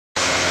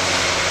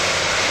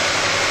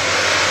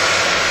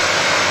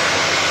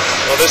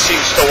this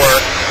seems to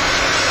work.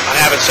 I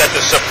haven't set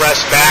the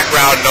suppressed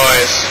background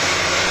noise.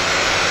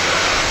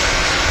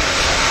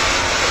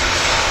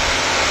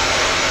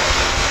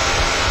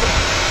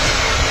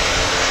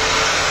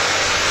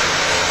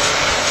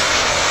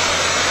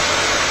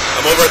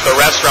 I'm over at the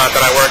restaurant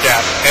that I work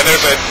at, and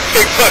there's a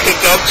big fucking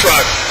dump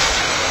truck.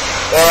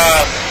 Or,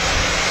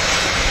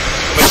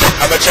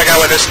 I'm gonna check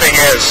out what this thing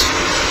is.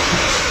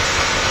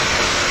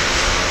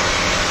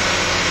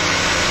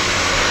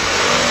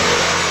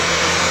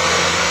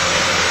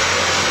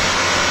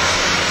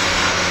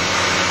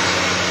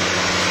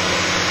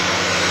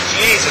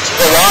 Jeez, it's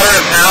a water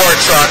and power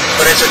truck,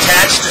 but it's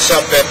attached to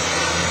something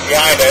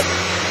behind it,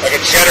 like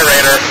a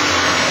generator.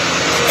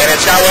 And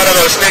it's got one of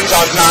those things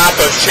on top,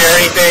 those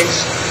cherry things.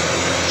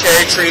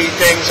 Cherry tree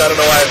things, I don't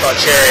know why I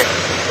thought cherry,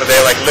 where they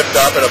like lift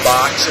up in a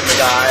box and the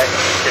guy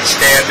can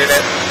stand in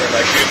it and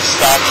like do the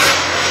stuff.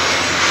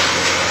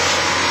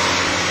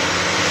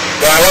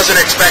 But I wasn't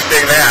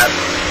expecting that.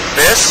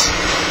 This